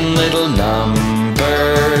numbers, 10 little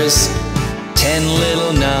numbers. 10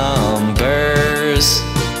 little numbers.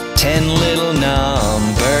 10 little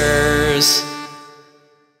numbers.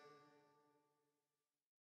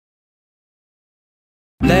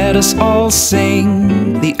 Let us all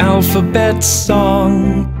sing the alphabet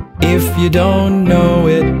song. If you don't know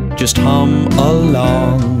it, just hum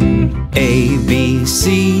along. A, B,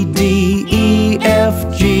 C, D, E,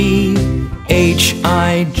 F, G, H,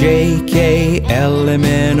 I, J, K, L, M,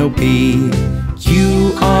 N, O, P,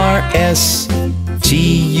 Q, R, S, T,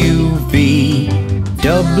 U, V,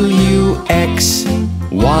 W, X,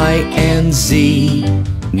 Y, and Z.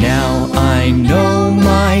 Now I know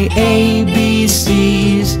my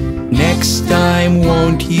ABCs. Next time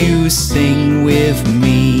won't you sing with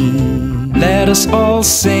me? Let us all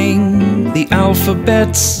sing the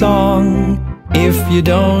alphabet song. If you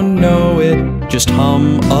don't know it, just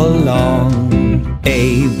hum along.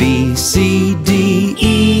 A, B, C, D,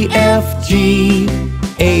 E, F, G,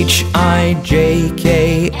 H, I, J,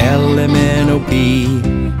 K, L, M, N, O, P,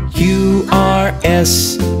 Q, R,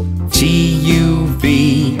 S, T, U,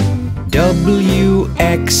 V, W,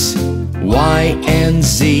 X, Y, and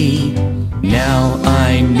Z. Now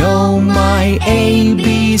I know my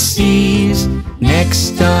ABCs.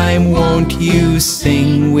 Next time won't you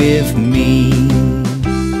sing with me?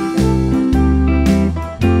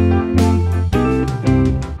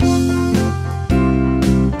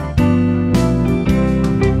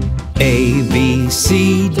 A, B,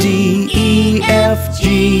 C, D,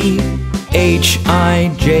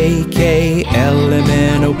 H-I-J-K-L-M-N-O-P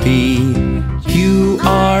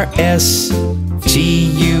Q-R-S-T-U-V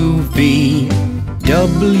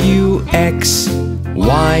W-X-Y-and-Z.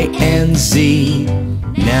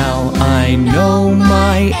 Now I know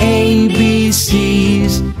my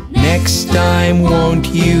ABCs. Next time won't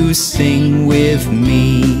you sing with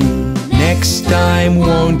me? Next time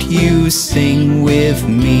won't you sing with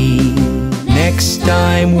me? Next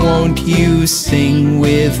time won't you sing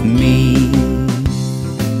with me?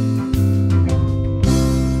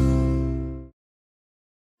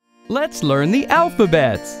 Let's learn the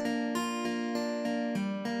alphabets.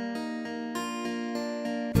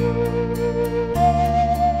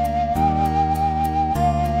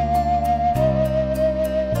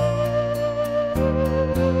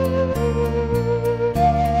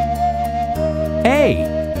 A.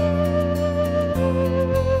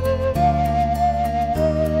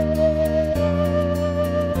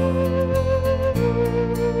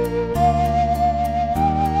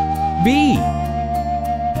 B.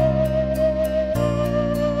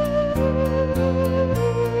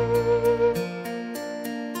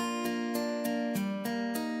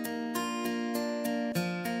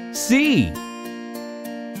 C.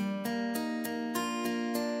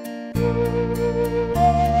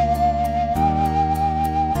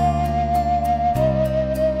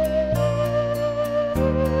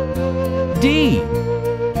 D.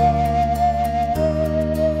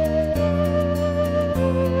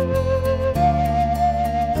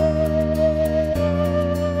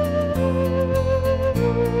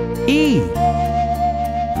 E.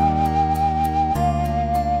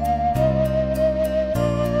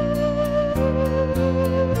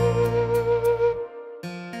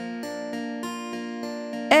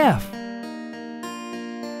 F.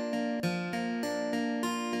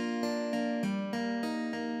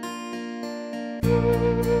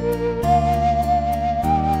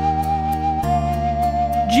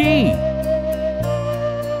 G.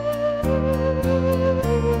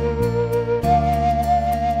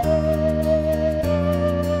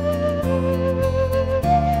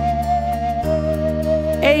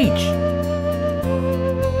 H.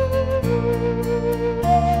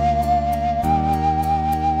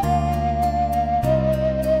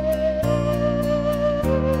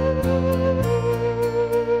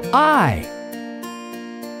 I.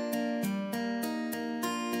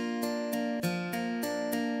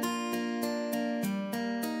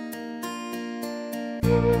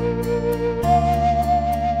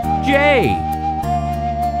 J.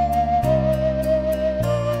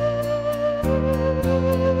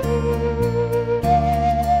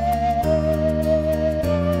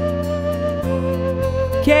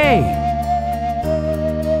 K.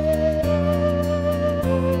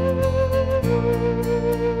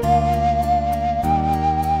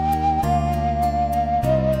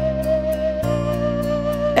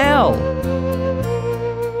 L.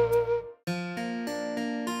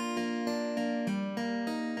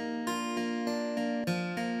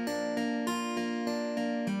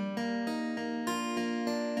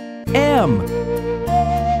 M.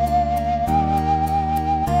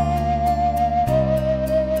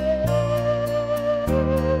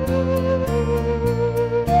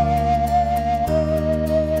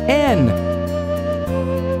 N.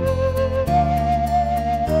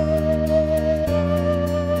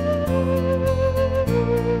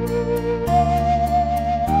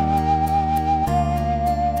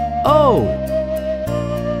 O.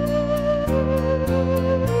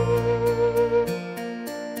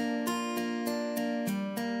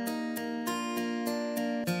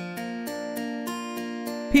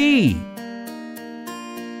 P.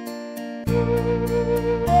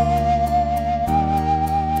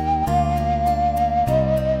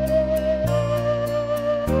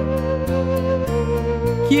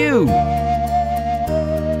 Q.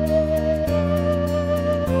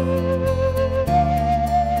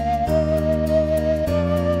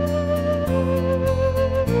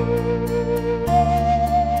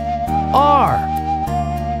 R.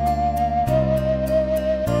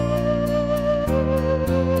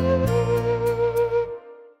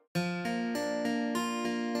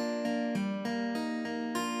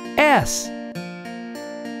 S.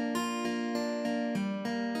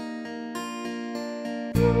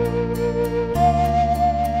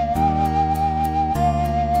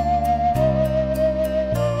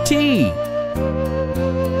 T.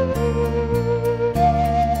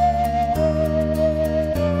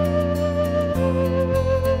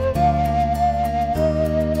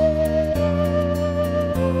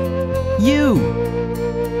 U.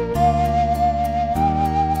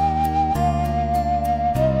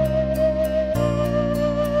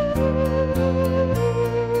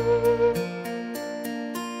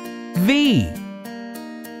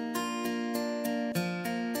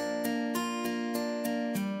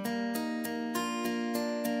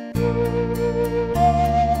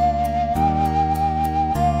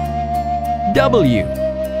 W.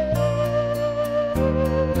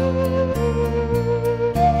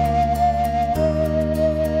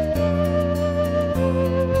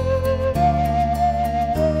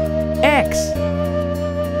 X.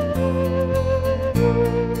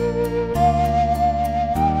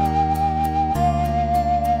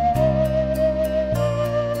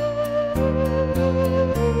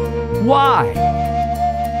 Y.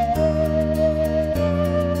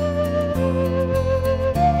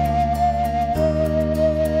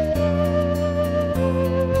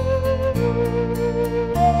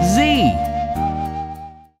 Z.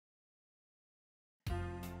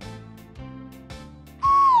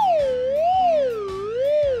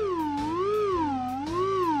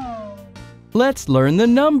 Let's learn the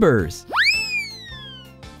numbers.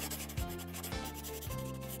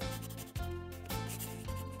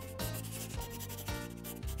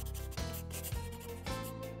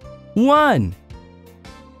 One.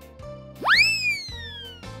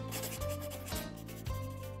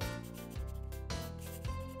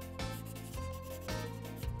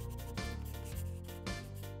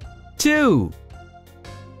 Two.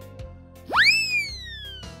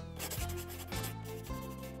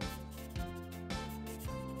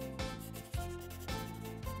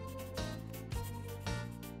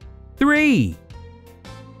 Three.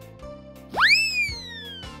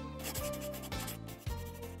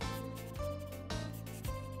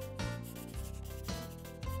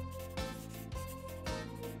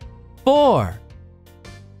 Four.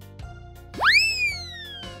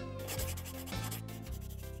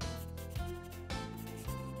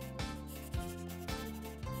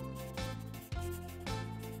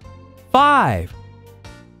 Five.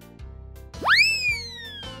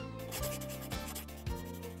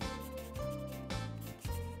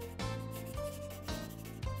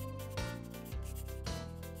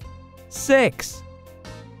 Six.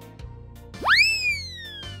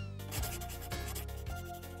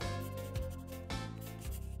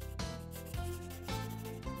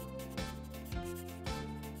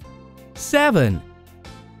 Seven.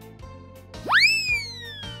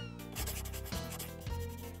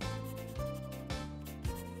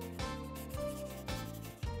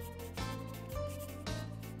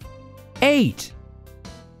 Eight.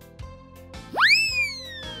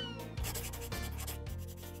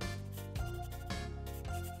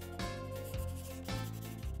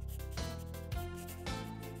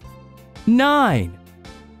 Nine.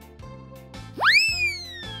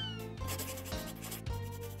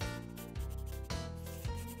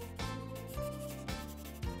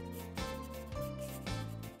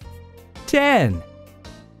 Ten.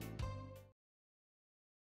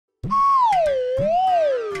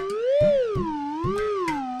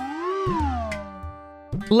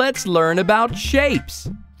 Let's learn about shapes.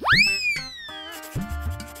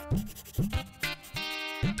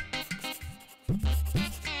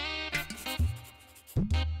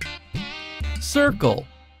 Circle.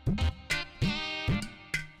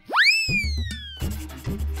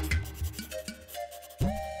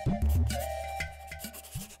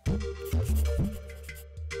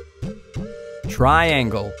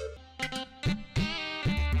 Triangle.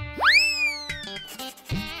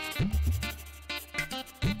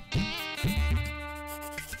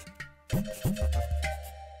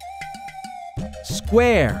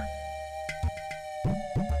 Square.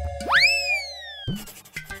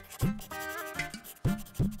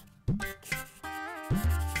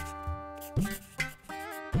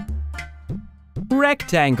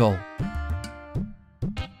 Rectangle.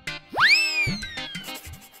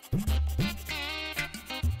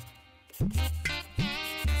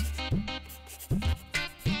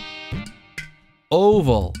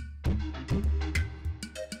 Oval.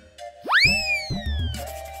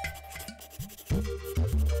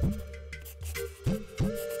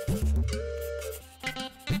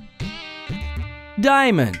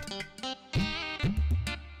 Diamond.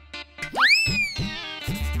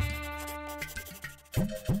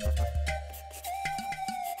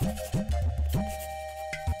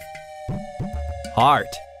 Heart.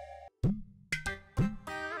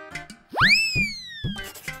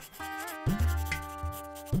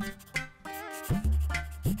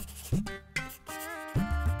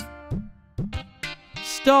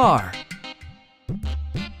 Star.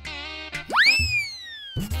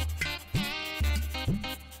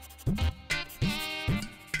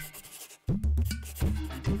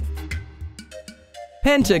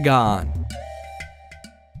 Pentagon.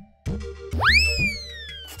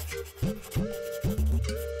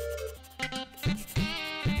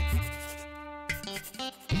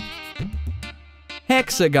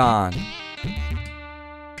 Hexagon.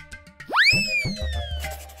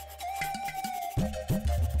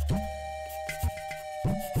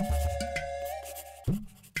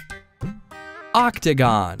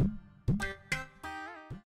 octagon.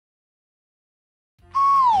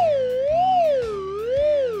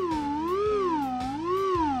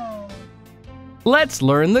 Let's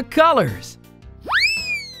learn the colors.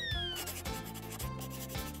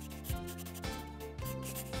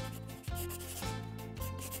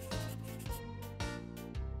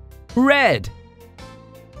 Red,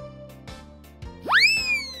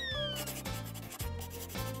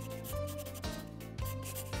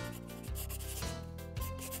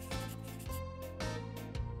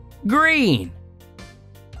 green,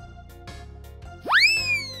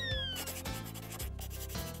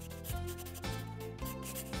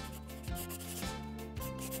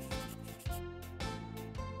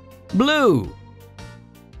 blue,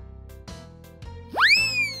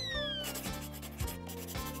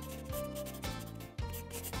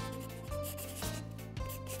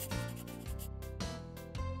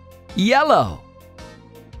 yellow,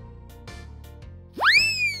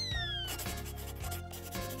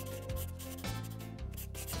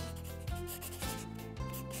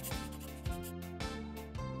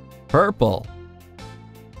 purple,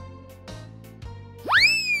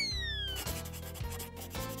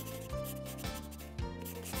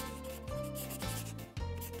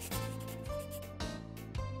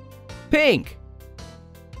 pink,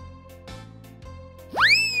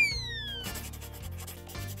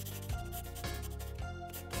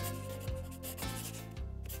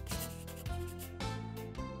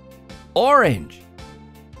 orange,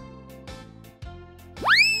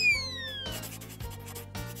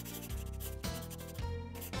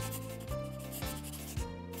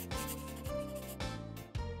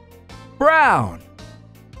 brown,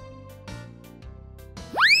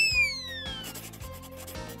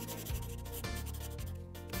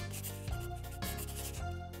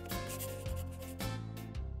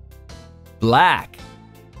 black,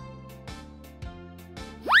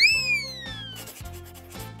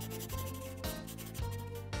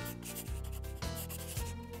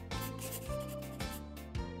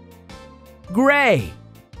 gray,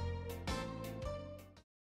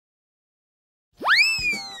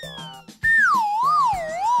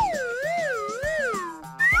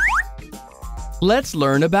 let's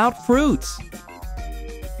learn about fruits.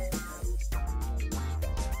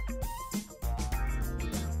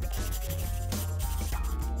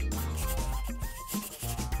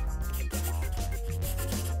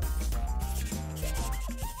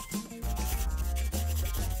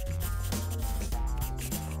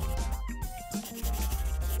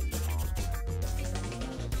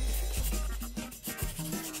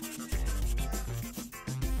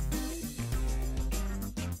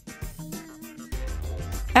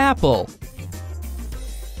 Apple,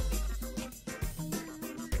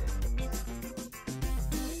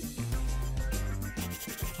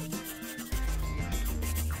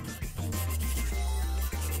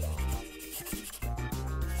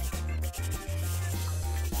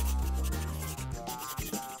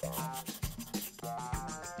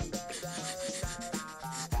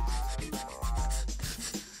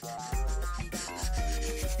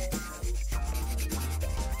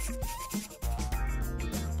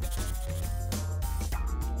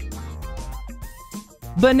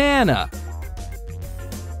 banana,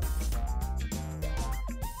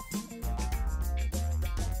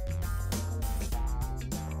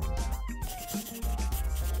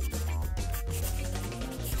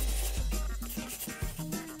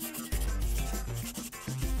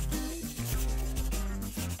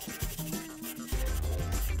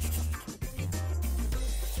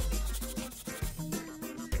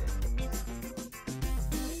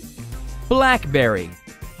 blackberry,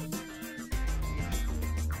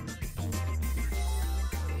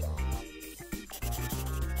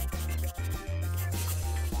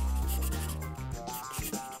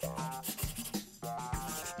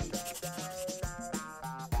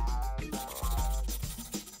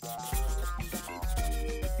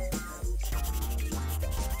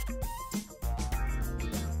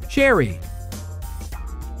 cherry,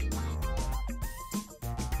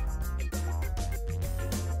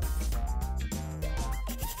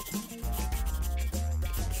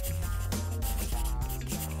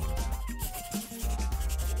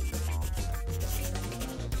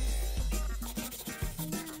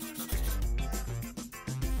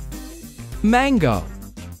 mango,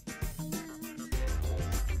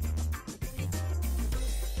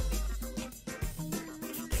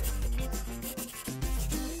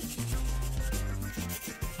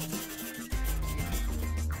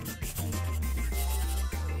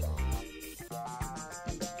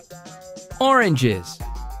 oranges,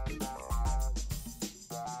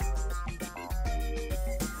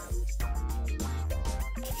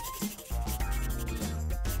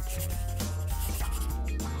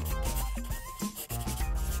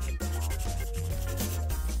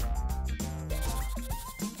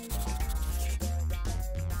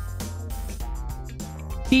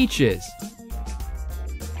 Peaches.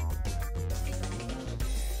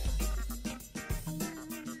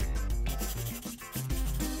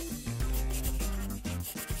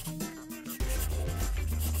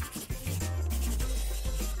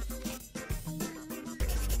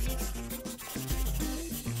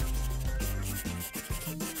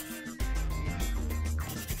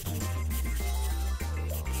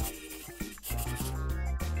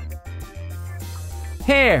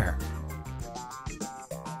 Pear.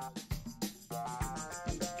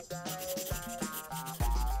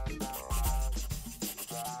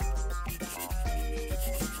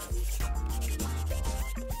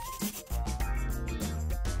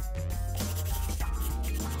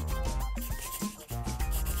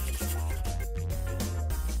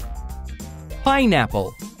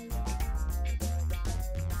 Pineapple.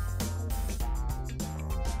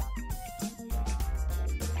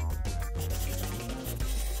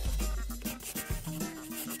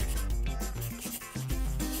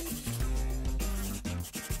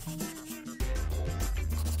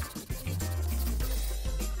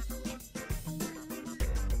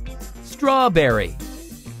 Strawberry.